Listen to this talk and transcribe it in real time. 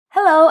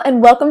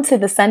and welcome to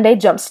the Sunday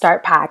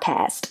Jumpstart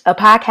podcast, a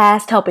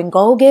podcast helping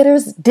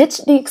goal-getters ditch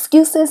the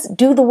excuses,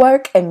 do the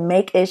work, and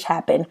make ish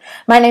happen.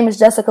 My name is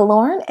Jessica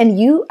Lauren, and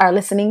you are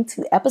listening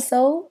to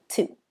episode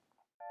 2.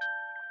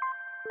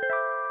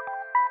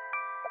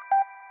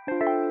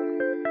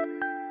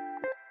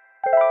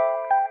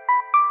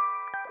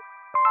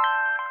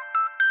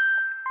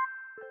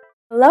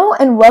 Hello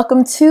and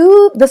welcome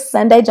to the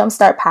Sunday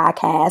Jumpstart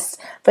podcast.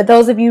 For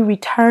those of you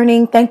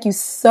returning, thank you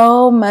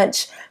so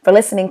much for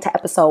listening to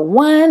episode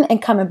 1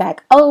 and coming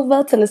back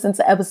over to listen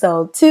to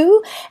episode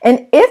 2.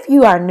 And if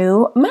you are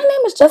new, my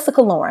name is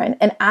Jessica Lauren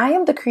and I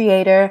am the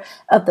creator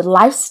of the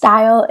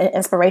lifestyle and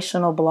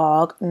inspirational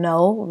blog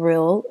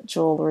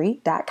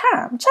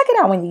No.2.com. Check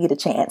it out when you get a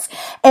chance.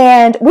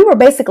 And we were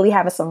basically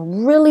having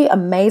some really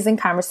amazing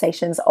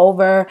conversations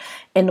over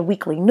in the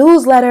weekly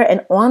newsletter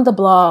and on the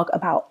blog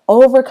about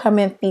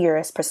overcoming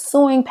fears,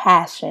 pursuing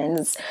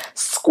passions,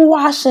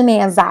 squashing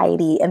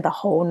anxiety, and the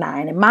whole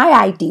nine. And my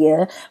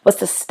idea was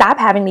to stop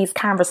having these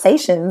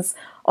conversations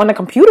on a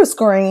computer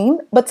screen,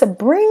 but to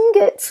bring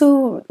it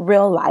to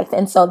real life.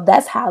 And so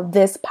that's how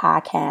this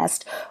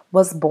podcast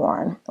was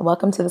born.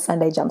 Welcome to the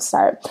Sunday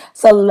Jumpstart.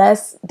 So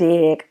let's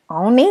dig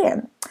on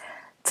in.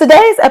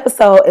 Today's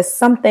episode is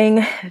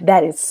something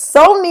that is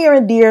so near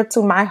and dear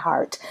to my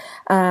heart.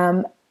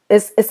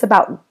 It's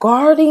about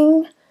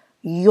guarding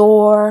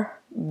your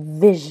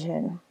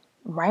vision,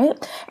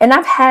 right? And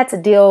I've had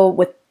to deal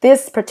with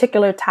this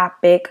particular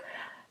topic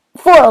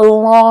for a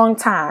long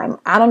time.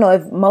 I don't know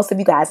if most of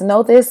you guys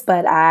know this,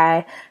 but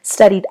I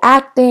studied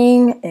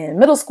acting in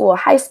middle school,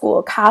 high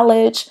school,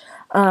 college.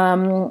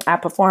 I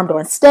performed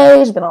on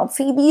stage, been on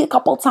TV a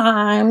couple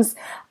times,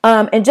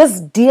 and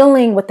just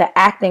dealing with the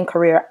acting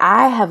career,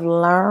 I have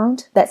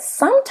learned that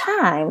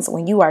sometimes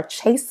when you are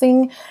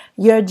chasing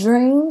your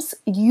dreams,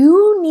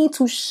 you need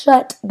to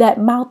shut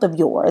that mouth of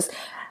yours.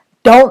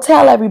 Don't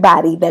tell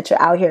everybody that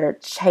you're out here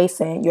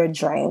chasing your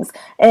dreams.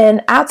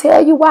 And I'll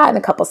tell you why in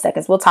a couple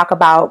seconds. We'll talk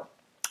about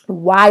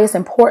why it's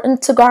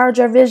important to guard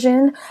your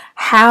vision,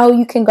 how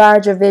you can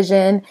guard your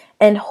vision,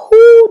 and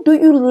who do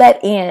you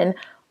let in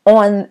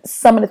on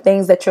some of the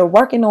things that you're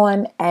working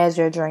on as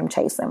you're dream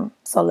chasing.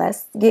 So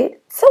let's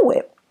get to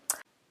it.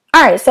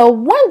 All right, so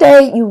one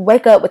day you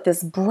wake up with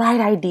this bright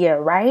idea,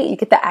 right? You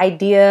get the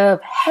idea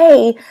of,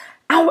 hey,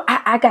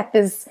 I got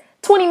this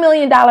 $20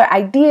 million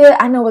idea.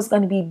 I know it's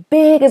going to be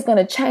big. It's going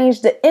to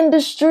change the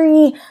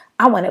industry.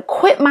 I want to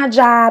quit my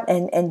job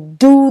and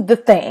do the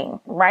thing,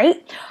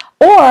 right?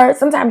 Or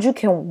sometimes you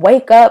can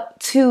wake up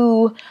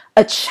to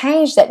a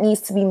change that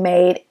needs to be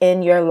made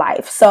in your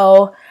life.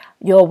 So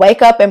you'll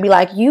wake up and be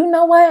like, you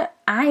know what?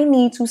 I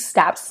need to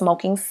stop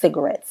smoking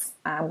cigarettes.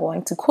 I'm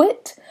going to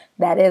quit.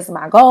 That is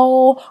my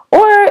goal.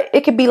 Or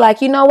it could be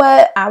like, you know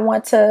what? I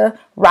want to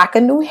rock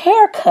a new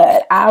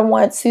haircut. I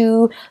want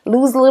to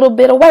lose a little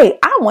bit of weight.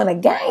 I want to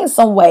gain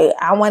some weight.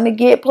 I want to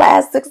get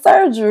plastic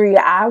surgery.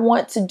 I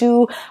want to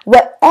do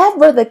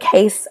whatever the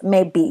case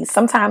may be.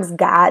 Sometimes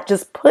God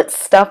just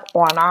puts stuff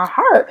on our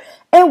heart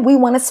and we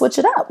want to switch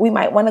it up. We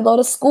might want to go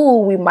to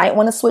school. We might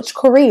want to switch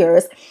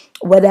careers,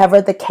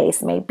 whatever the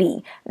case may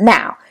be.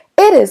 Now,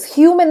 it is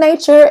human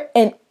nature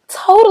and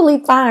totally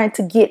fine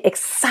to get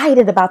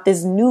excited about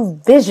this new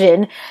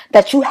vision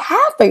that you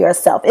have for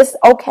yourself. It's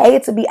okay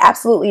to be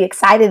absolutely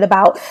excited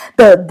about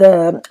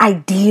the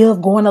idea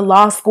of going to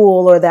law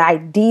school or the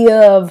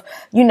idea of,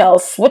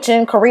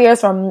 switching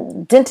careers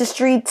from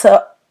dentistry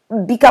to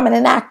becoming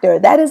an actor.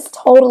 That is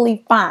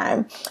totally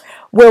fine.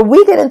 Where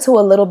we get into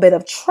a little bit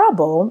of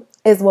trouble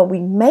is when we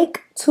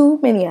make too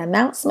many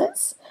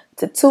announcements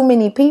to too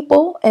many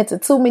people and to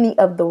too many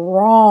of the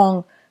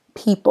wrong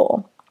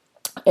people.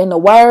 In the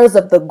words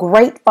of the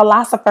great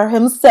philosopher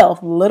himself,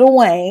 Lil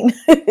Wayne,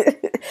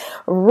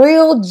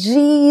 real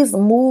G's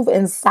move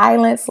in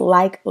silence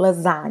like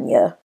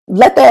lasagna.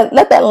 Let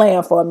that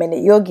land for a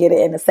minute. You'll get it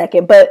in a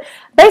second. But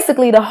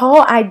basically, the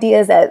whole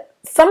idea is that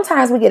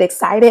sometimes we get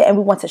excited and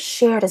we want to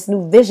share this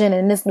new vision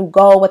and this new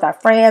goal with our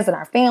friends and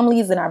our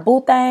families and our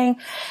boo thing.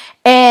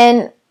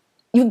 And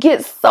you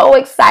get so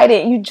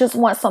excited. You just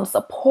want some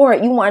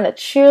support. You want a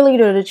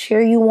cheerleader to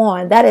cheer you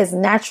on. That is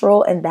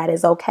natural and that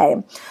is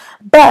okay.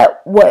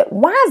 But what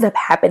winds up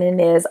happening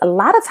is a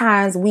lot of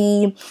times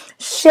we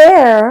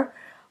share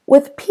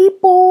with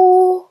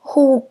people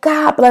who,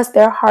 God bless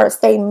their hearts,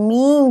 they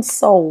mean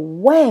so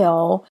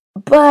well,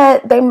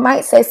 but they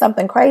might say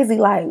something crazy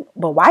like,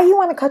 but why you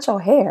want to cut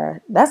your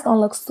hair? That's going to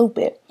look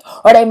stupid.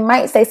 Or they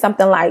might say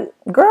something like,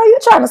 girl,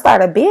 you're trying to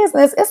start a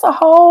business. It's a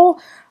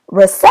whole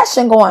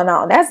recession going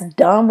on. That's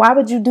dumb. Why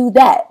would you do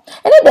that?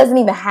 And it doesn't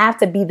even have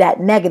to be that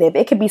negative.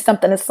 It could be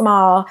something as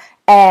small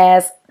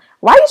as,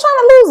 why are you trying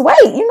to lose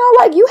weight?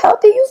 You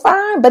healthy, you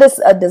fine. But it's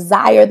a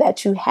desire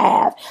that you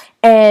have.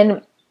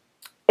 And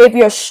if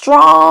you're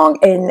strong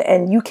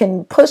and you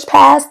can push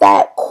past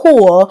that,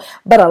 cool.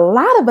 But a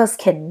lot of us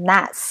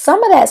cannot.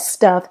 Some of that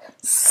stuff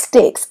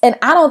sticks. And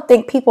I don't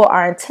think people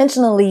are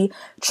intentionally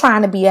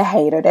trying to be a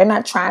hater. They're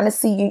not trying to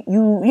see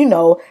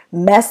you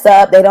mess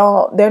up.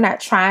 They're not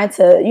trying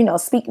to,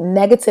 speak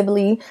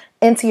negatively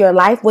into your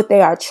life. What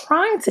they are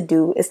trying to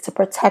do is to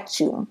protect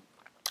you.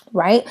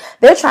 right?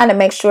 They're trying to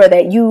make sure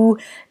that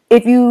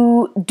if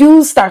you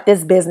do start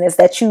this business,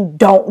 that you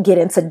don't get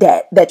into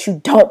debt, that you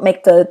don't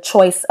make the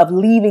choice of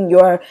leaving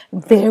your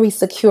very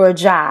secure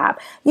job.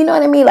 You know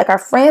what I mean? Like our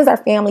friends, our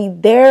family,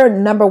 their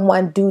number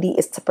one duty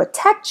is to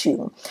protect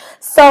you.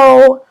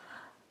 So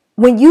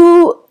when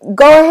you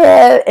go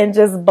ahead and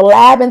just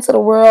blab into the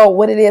world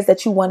what it is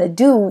that you want to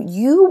do,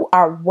 you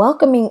are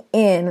welcoming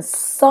in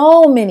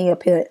so many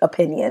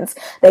opinions.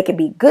 They could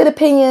be good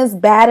opinions,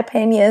 bad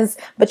opinions,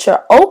 but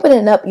you're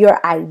opening up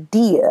your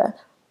idea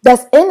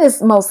that's in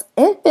its most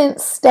infant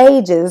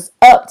stages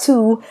up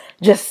to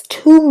just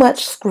too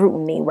much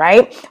scrutiny,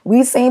 right?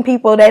 We've seen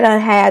people, they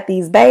done had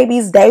these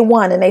babies day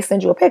one and they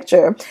send you a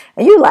picture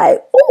and you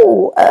like,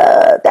 ooh,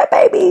 that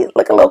baby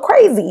look a little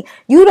crazy.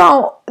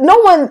 No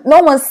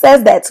one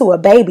says that to a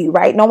baby,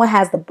 right? No one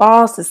has the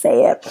balls to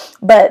say it.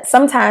 But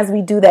sometimes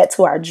we do that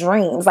to our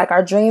dreams. Like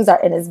our dreams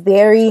are in its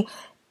very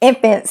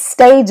infant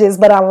stages,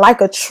 but unlike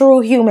a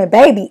true human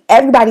baby,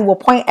 everybody will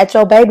point at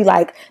your baby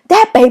like,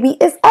 that baby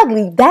is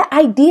ugly. That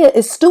idea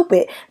is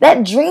stupid.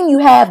 That dream you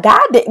have,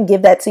 God didn't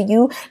give that to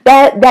you.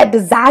 That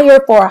desire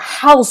for a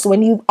house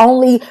when you've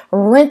only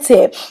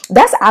rented,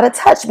 that's out of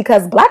touch,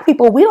 because Black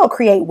people, we don't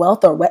create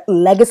wealth or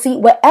legacy,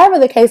 whatever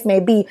the case may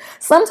be.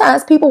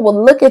 Sometimes people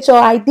will look at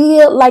your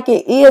idea like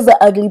it is an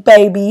ugly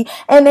baby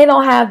and they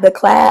don't have the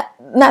class,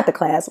 not the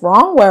class,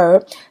 wrong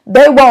word.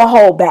 They won't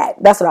hold back.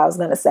 That's what I was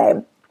going to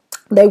say.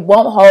 They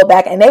won't hold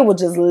back and they will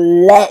just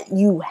let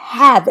you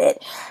have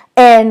it.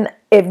 And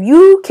if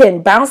you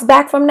can bounce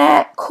back from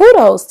that,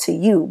 kudos to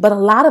you. But a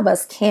lot of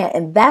us can't.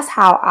 And that's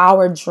how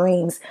our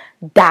dreams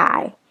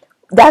die.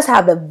 That's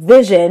how the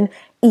vision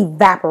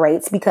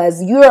evaporates,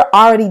 because you're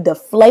already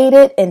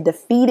deflated and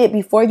defeated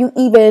before you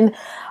even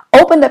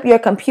opened up your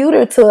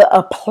computer to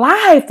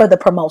apply for the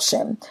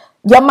promotion.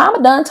 Your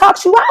mama done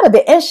talks you out of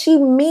it, and she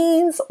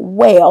means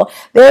well.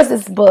 There's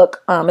this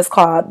book, it's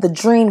called The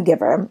Dream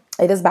Giver.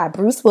 It is by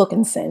Bruce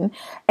Wilkinson,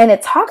 and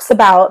it talks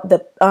about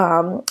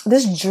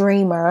this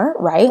dreamer,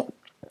 right?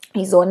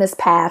 He's on this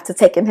path to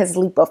taking his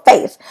leap of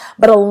faith,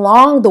 but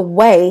along the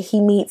way, he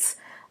meets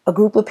a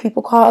group of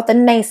people called the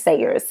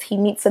naysayers. He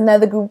meets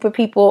another group of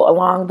people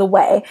along the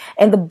way,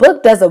 and the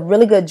book does a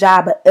really good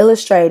job of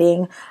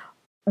illustrating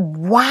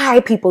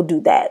why people do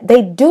that.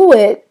 They do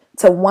it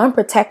to, one,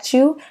 protect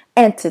you,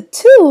 and to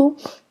two,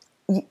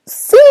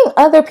 seeing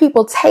other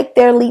people take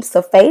their leaps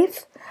of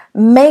faith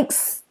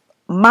makes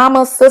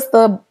mama,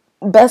 sister,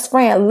 best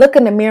friend look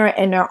in the mirror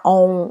in their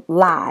own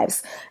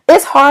lives.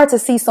 It's hard to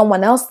see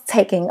someone else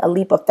taking a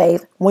leap of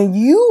faith when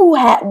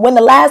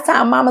the last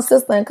time mama,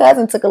 sister, and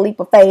cousin took a leap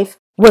of faith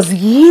was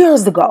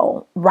years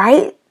ago,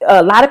 right?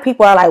 A lot of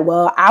people are like,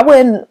 well, I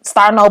wouldn't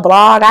start no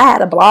blog. I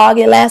had a blog.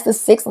 It lasted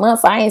 6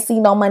 months. I ain't see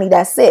no money.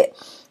 That's it.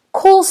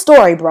 Cool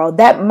story, bro.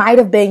 That might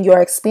have been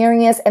your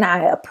experience, and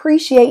I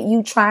appreciate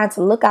you trying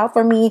to look out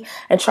for me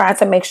and trying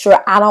to make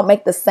sure I don't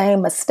make the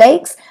same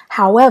mistakes.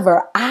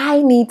 However,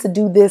 I need to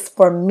do this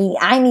for me.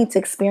 I need to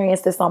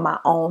experience this on my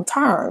own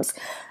terms.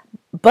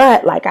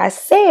 But like I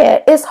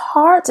said, it's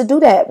hard to do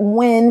that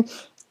when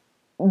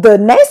the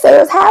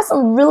naysayers have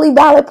some really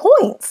valid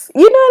points.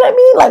 You know what I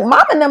mean? Like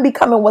mama and them be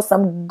coming with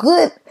some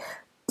good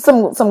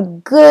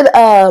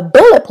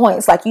bullet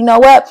points, like, you know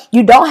what,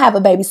 you don't have a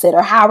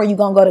babysitter, how are you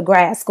gonna go to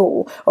grad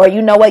school? Or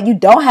you know what, you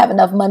don't have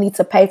enough money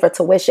to pay for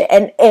tuition.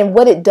 And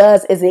what it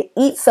does is it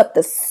eats up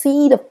the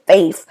seed of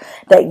faith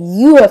that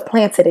you have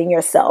planted in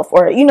yourself,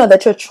 or you know,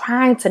 that you're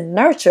trying to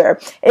nurture.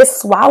 It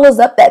swallows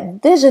up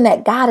that vision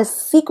that God has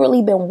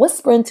secretly been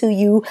whispering to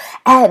you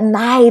at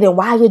night and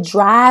while you're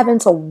driving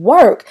to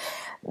work.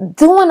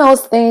 Doing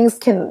those things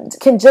can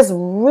just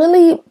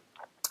really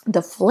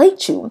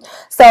deflate you.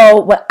 So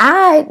what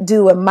I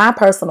do in my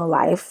personal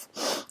life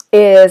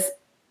is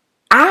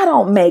I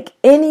don't make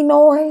any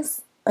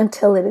noise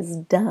until it is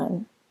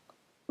done,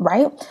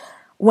 right?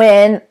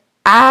 When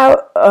I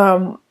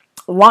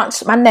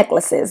launched my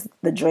necklaces,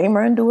 the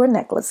Dreamer Endure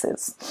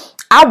necklaces,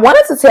 I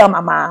wanted to tell my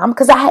mom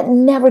because I had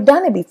never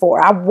done it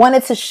before. I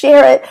wanted to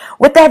share it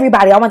with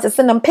everybody. I wanted to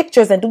send them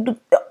pictures and do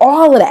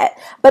all of that.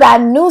 But I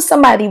knew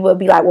somebody would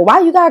be like, well,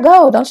 why you got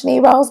gold? Don't you need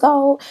rose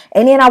gold?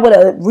 And then I would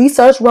have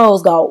researched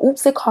rose gold.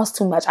 Oops, it costs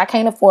too much. I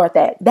can't afford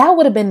that. That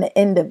would have been the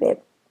end of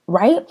it,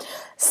 right?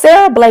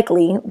 Sarah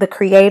Blakely, the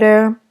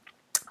creator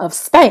of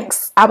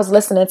Spanx, I was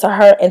listening to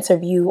her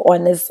interview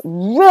on this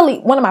really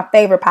one of my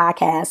favorite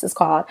podcasts. It's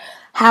called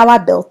How I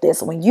Built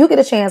This. When you get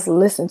a chance,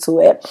 listen to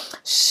it.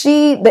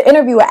 The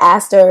interviewer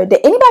asked her,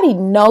 did anybody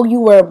know you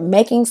were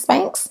making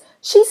Spanx?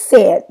 She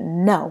said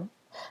no.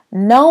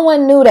 No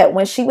one knew that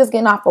when she was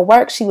getting off of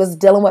work, she was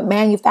dealing with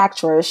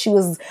manufacturers. She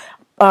was,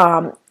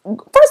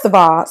 first of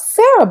all,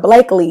 Sarah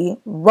Blakely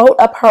wrote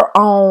up her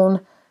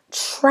own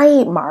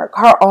trademark,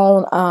 her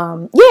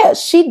own,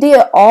 she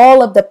did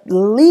all of the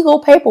legal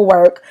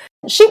paperwork.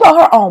 She wrote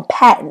her own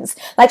patents.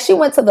 Like she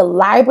went to the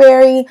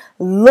library,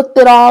 looked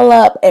it all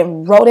up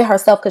and wrote it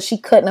herself because she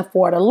couldn't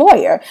afford a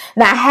lawyer.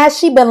 Now, had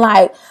she been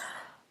like,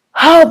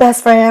 oh,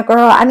 best friend,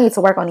 girl, I need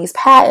to work on these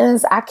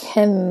patents. I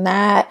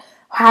cannot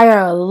hire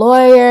a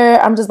lawyer.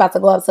 I'm just about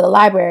to go up to the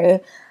library.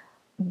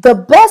 The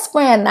best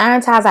friend,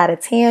 9 times out of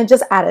 10,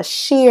 just out of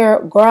sheer,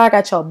 girl, I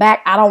got your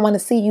back, I don't want to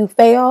see you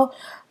fail,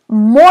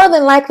 more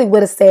than likely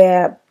would have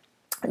said,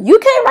 you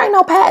can't write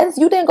no patents.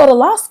 You didn't go to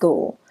law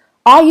school.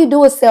 All you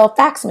do is sell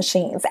fax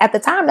machines. At the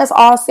time, that's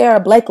all Sarah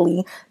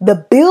Blakely,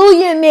 the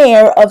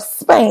billionaire of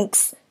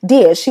Spanx,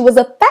 did. She was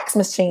a fax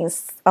machine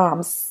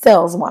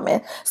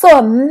saleswoman. So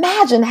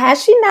imagine, had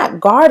she not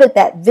guarded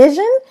that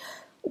vision,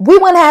 we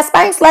wouldn't have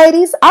Spanx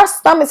ladies. Our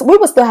stomachs, we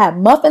would still have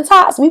muffin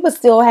tops. We would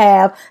still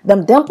have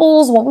them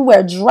dimples when we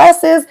wear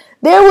dresses.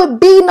 There would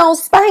be no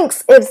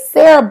Spanx if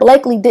Sarah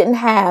Blakely didn't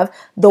have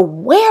the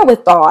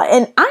wherewithal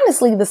and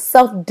honestly the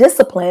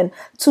self-discipline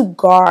to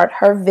guard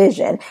her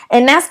vision.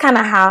 And that's kind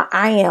of how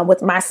I am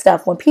with my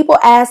stuff. When people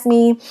ask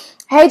me,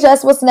 hey,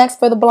 Jess, what's next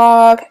for the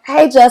blog?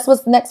 Hey, Jess,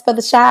 what's next for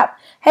the shop?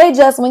 Hey,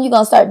 Jess, when you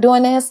going to start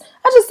doing this?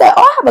 I just say,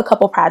 oh, I have a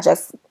couple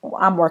projects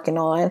I'm working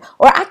on.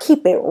 Or I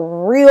keep it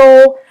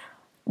real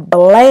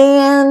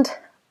bland,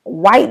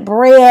 white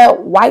bread,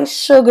 white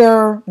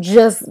sugar,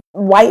 just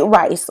white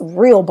rice,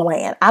 real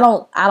bland. I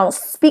don't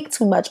speak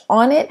too much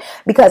on it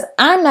because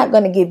I'm not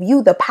going to give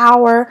you the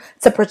power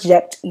to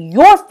project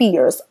your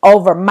fears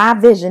over my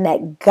vision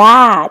that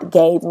God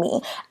gave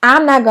me.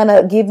 I'm not going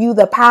to give you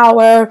the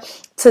power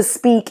to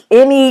speak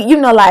any,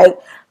 like,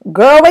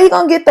 girl, where you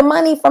going to get the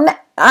money from that?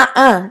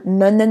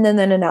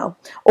 No.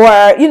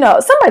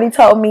 Or, somebody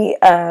told me,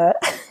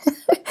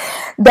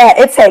 that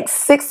it takes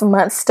 6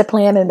 months to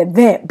plan an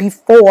event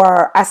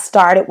before I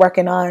started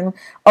working on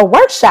a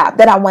workshop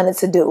that I wanted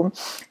to do.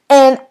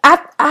 And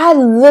I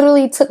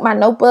literally took my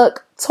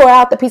notebook, tore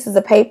out the pieces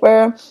of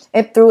paper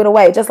and threw it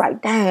away. Just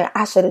like, dang,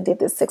 I should have did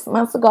this 6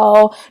 months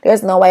ago.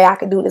 There's no way I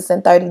could do this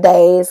in 30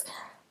 days.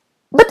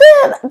 But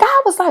then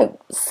God was like,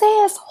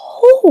 says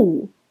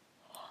who?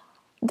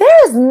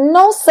 There is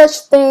no such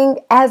thing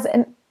as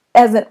an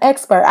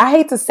expert. I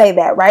hate to say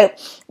that,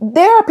 right?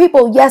 There are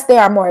people, yes, they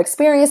are more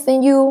experienced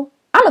than you.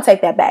 I'm going to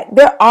take that back.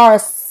 There are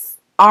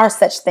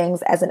such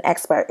things as an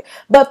expert.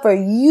 But for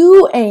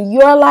you and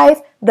your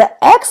life, the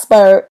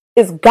expert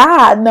is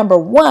God, number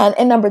one.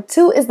 And number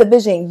two is the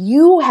vision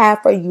you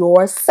have for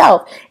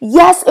yourself.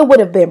 Yes, it would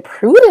have been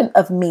prudent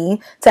of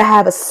me to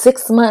have a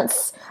 6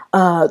 months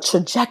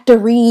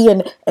trajectory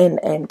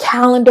and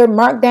calendar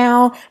marked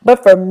down.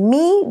 But for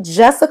me,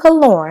 Jessica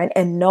Lauren,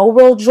 and No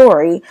Real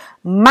Jewelry,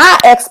 my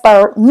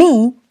expert,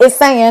 me, is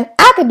saying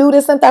I could do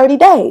this in 30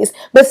 days.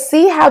 But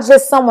see how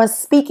just someone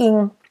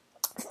speaking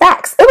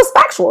facts. It was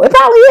factual. It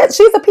probably is.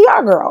 She's a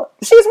PR girl.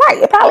 She's right.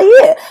 It probably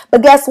is.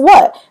 But guess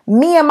what?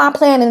 Me and my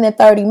planning in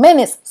 30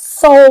 minutes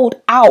sold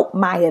out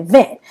my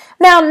event.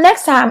 Now,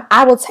 next time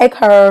I will take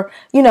her,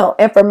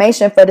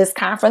 information for this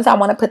conference I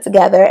want to put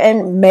together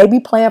and maybe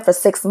plan for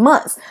 6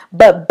 months.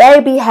 But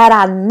baby, had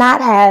I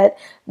not had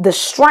the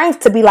strength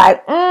to be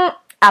like,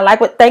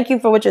 thank you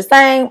for what you're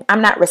saying,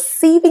 I'm not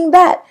receiving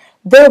that,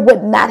 there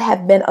would not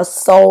have been a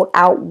sold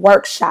out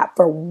workshop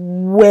for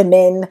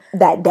women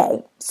that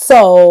day.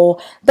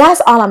 So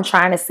that's all I'm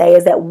trying to say,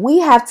 is that we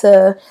have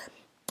to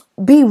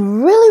be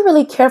really,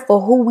 really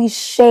careful who we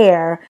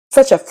share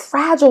such a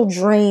fragile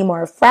dream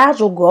or a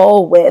fragile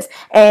goal with.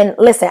 And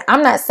listen,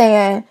 I'm not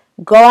saying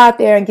go out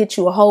there and get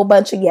you a whole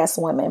bunch of yes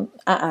women.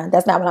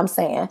 That's not what I'm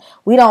saying.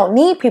 We don't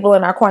need people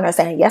in our corner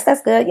saying, yes,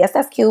 that's good. Yes,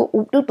 that's cute.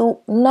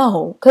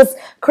 No, because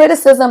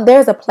criticism,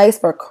 there's a place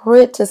for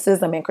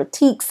criticism and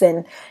critiques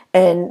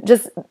and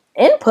just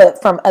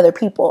input from other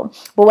people.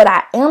 But what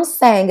I am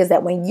saying is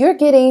that when you're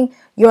getting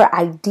your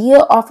idea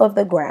off of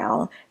the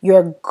ground,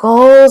 your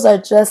goals are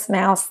just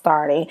now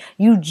starting.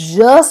 You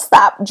just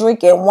stopped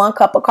drinking 1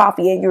 cup of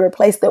coffee and you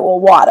replaced it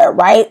with water,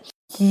 right?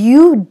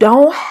 You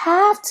don't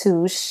have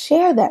to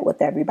share that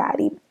with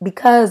everybody,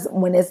 because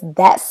when it's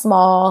that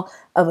small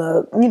of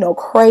a,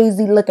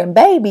 crazy looking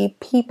baby,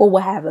 people will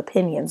have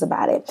opinions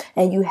about it.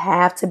 And you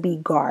have to be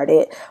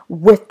guarded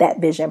with that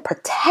vision,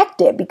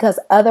 protect it, because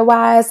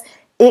otherwise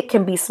it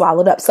can be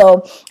swallowed up.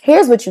 So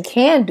here's what you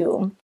can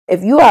do.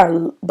 If you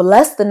are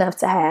blessed enough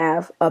to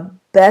have a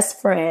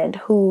best friend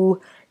who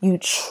you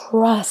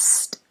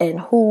trust and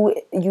who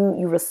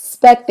you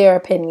respect their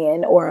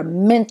opinion, or a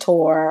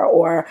mentor,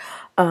 or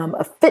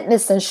a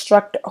fitness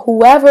instructor,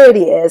 whoever it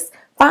is,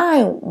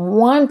 find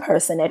one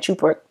person that you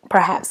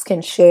perhaps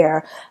can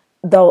share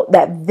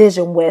that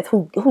vision with,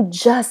 who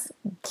just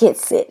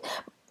gets it.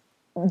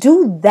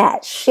 Do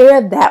that.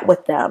 Share that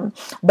with them.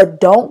 But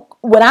don't.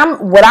 What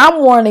I'm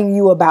warning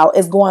you about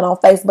is going on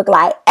Facebook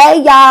like,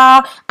 hey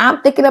y'all,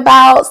 I'm thinking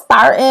about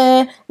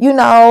starting,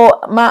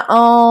 my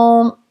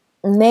own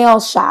nail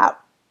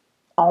shop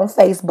on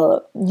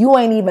Facebook. You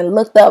ain't even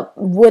looked up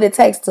what it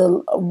takes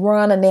to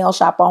run a nail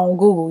shop on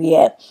Google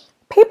yet.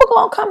 People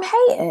gonna come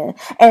hating.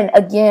 And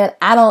again,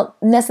 I don't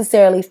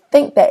necessarily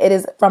think that it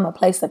is from a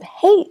place of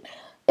hate.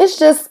 It's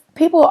just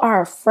people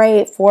are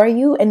afraid for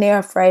you, and they're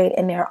afraid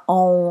in their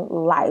own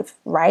life,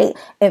 right?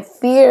 And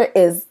fear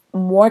is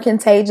more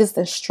contagious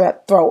than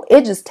strep throat.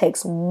 It just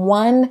takes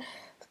one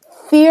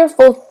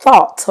fearful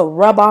thought to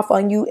rub off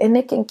on you, and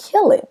it can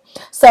kill it.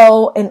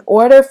 So in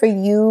order for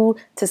you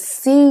to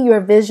see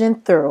your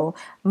vision through,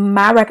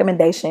 my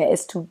recommendation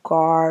is to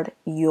guard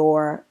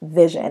your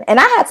vision. And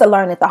I had to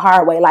learn it the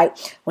hard way. Like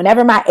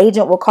whenever my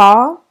agent would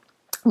call,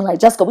 I'm like,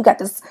 Jessica, we got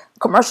this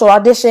commercial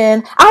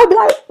audition. I would be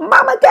like,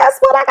 Mama, guess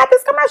what? I got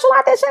this commercial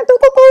audition.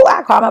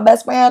 I call my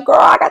best friend, girl,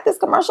 I got this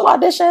commercial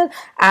audition.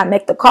 I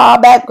make the call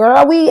back,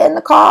 girl, we in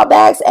the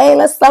callbacks. Hey,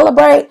 let's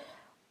celebrate.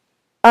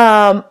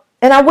 And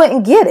I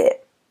wouldn't get it.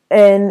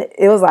 And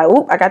it was like,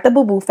 oop, I got the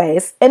boo-boo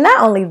face. And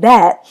not only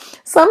that,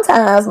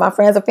 sometimes my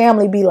friends and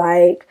family be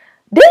like,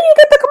 didn't you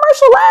get the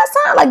commercial last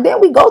time? Like, didn't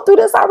we go through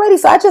this already?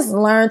 So I just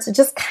learned to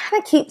just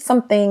kind of keep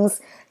some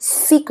things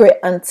secret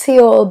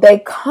until they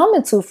come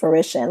into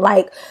fruition.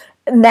 Like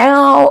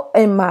now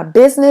in my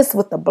business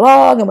with the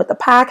blog and with the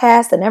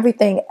podcast and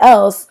everything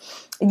else,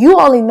 you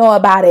only know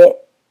about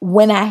it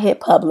when I hit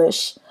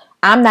publish.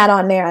 I'm not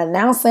on there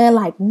announcing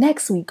like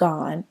next week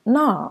on.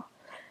 No.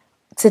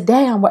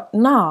 Today I'm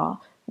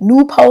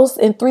new post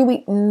in 3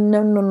 weeks.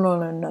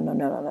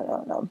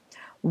 No.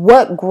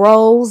 What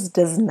grows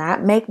does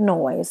not make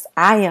noise.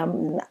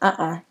 You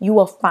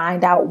will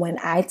find out when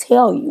I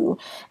tell you.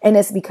 And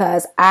it's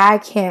because I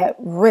can't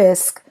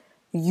risk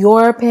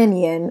your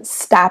opinion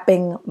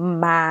stopping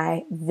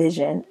my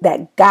vision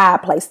that God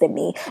placed in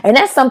me. And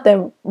that's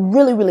something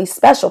really, really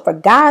special for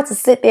God to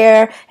sit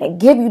there and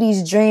give you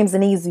these dreams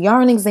and these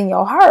yearnings in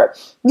your heart.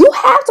 You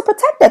have to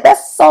protect that.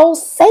 That's so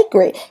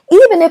sacred.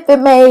 Even if it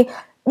may,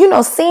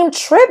 seem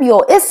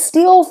trivial, it's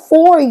still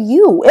for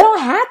you. It don't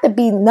have to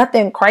be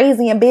nothing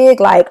crazy and big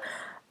like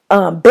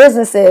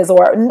businesses,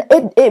 or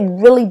it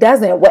really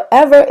doesn't.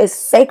 Whatever is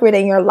sacred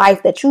in your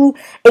life that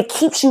it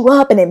keeps you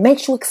up and it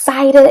makes you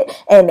excited,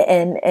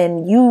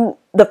 and you,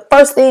 the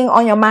first thing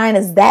on your mind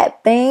is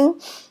that thing.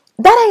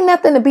 That ain't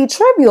nothing to be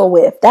trivial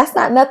with. That's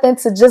not nothing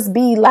to just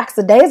be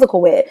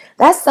lackadaisical with.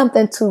 That's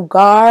something to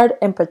guard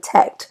and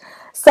protect.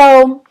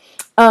 So,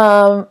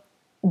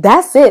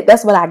 that's it.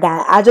 That's what I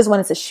got. I just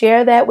wanted to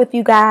share that with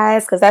you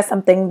guys because that's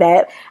something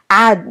that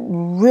I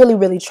really,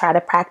 really try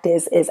to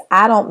practice is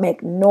I don't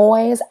make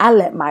noise. I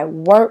let my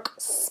work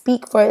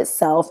speak for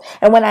itself.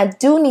 And when I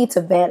do need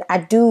to vent,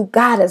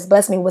 God has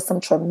blessed me with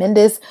some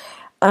tremendous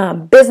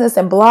business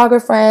and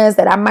blogger friends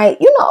that I might,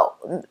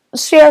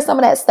 share some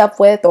of that stuff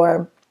with.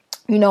 Or,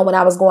 when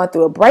I was going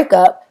through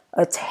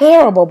a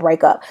terrible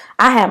breakup,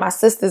 I had my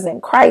sisters in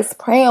Christ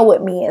praying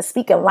with me and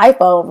speaking life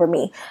over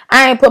me.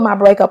 I ain't put my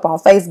breakup on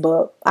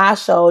Facebook. I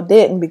sure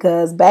didn't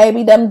because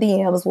baby, them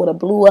DMs would have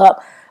blew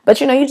up. But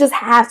you just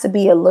have to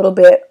be a little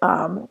bit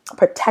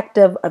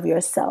protective of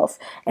yourself.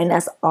 And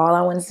that's all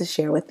I wanted to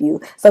share with you.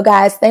 So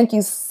guys, thank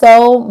you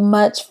so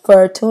much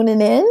for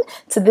tuning in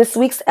to this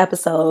week's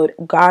episode,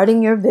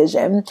 Guarding Your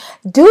Vision.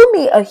 Do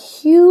me a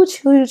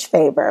huge, huge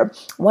favor.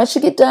 Once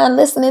you get done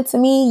listening to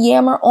me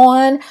yammer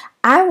on,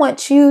 I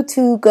want you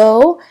to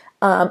go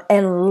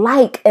and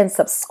like and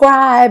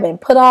subscribe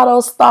and put all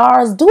those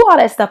stars, do all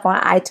that stuff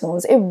on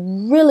iTunes. It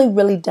really,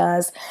 really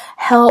does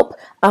help.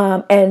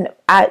 And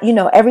I,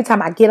 every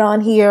time I get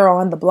on here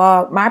on the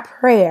blog, my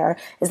prayer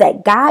is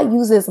that God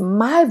uses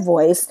my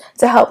voice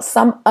to help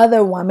some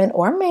other woman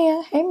or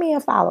man, hey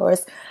man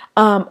followers,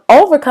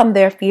 overcome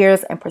their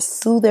fears and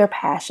pursue their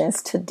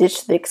passions, to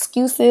ditch the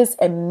excuses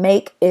and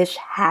make ish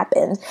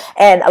happen.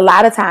 And a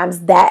lot of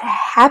times that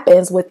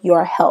happens with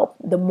your help.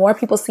 The more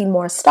people see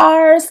more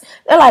stars,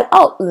 they're like,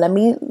 oh, let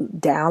me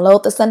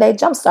download the Sunday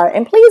Jumpstart.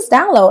 And please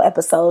download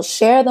episodes,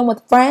 share them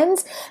with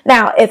friends.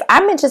 Now, if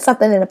I mentioned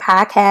something in the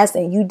podcast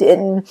and you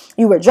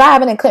were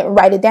driving and couldn't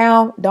write it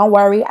down, don't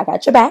worry, I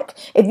got your back.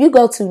 If you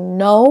go to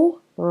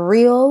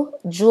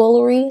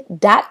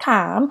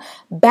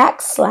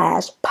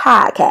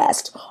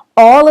norealjewelry.com/podcast,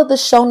 all of the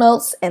show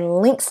notes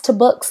and links to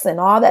books and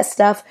all that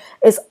stuff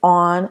is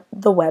on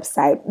the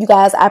website. You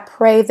guys, I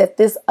pray that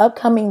this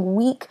upcoming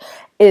week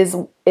is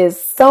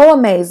so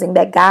amazing,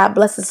 that God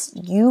blesses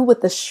you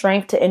with the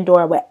strength to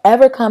endure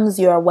whatever comes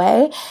your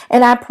way.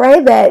 And I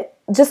pray that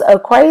just a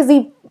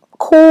crazy,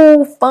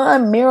 cool,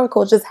 fun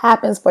miracle just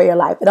happens for your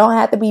life. It don't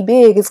have to be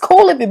big. It's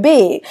cool if it's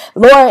big.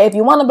 Lord, if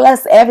you want to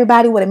bless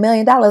everybody with $1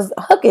 million,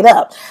 hook it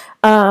up.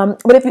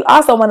 But if you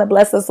also want to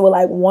bless us with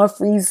like one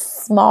free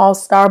small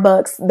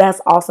Starbucks, that's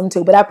awesome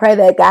too. But I pray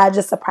that God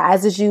just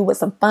surprises you with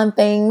some fun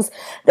things,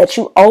 that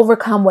you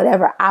overcome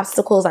whatever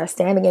obstacles are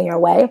standing in your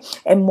way.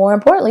 And more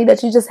importantly,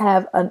 that you just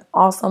have an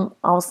awesome,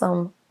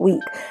 awesome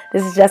week.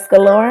 This is Jessica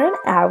Lauren.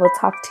 I will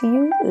talk to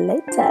you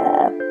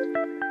later.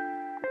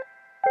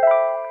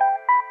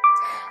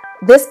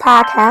 This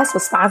podcast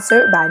was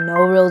sponsored by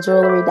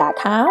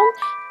NoRealJewelry.com.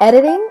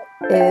 Editing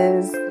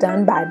is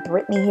done by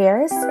Brittany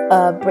Harris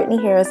of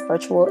Brittany Harris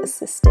Virtual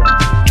Assistant.